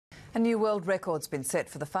A new world record's been set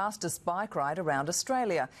for the fastest bike ride around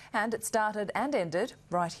Australia, and it started and ended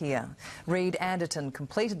right here. Reed Anderton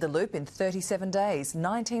completed the loop in 37 days,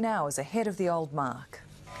 19 hours ahead of the old mark.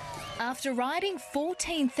 After riding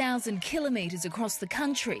 14,000 kilometres across the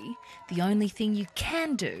country, the only thing you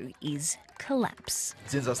can do is collapse.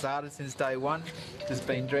 Since I started, since day one, just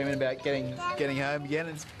been dreaming about getting home again.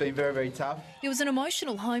 It's been very, very tough. It was an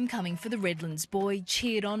emotional homecoming for the Redlands boy,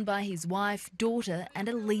 cheered on by his wife, daughter and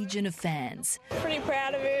a legion of fans. Pretty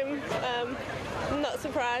proud of him. Not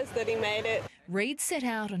surprised that he made it. Reed set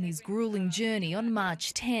out on his gruelling journey on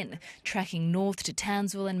March 10, tracking north to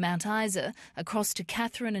Townsville and Mount Isa, across to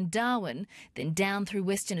Katherine and Darwin, then down through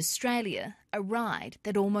Western Australia, a ride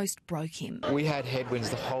that almost broke him. We had headwinds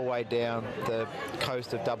the whole way down the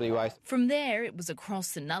coast of WA. From there, it was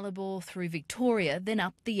across the Nullarbor, through Victoria, then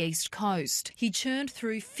up the east coast. He churned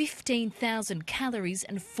through 15,000 calories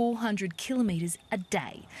and 400 kilometres a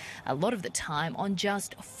day, a lot of the time on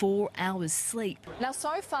just 4 hours sleep. Now,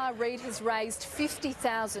 so far, Reed has raised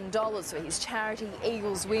 $50,000 for his charity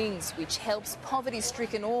Eagle's Wings, which helps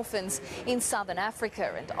poverty-stricken orphans in southern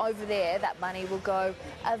Africa. And over there, that money will go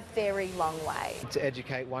a very long way. To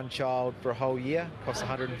educate one child for a whole year costs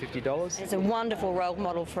 $150. It's a wonderful role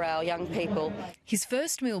model for our young people. His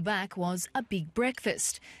first meal back was a big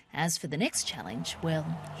breakfast. As for the next challenge, well,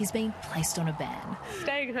 he's been placed on a ban.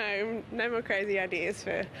 Staying home, no more crazy ideas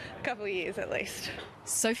for a couple of years at least.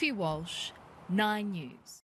 Sophie Walsh, 9 News.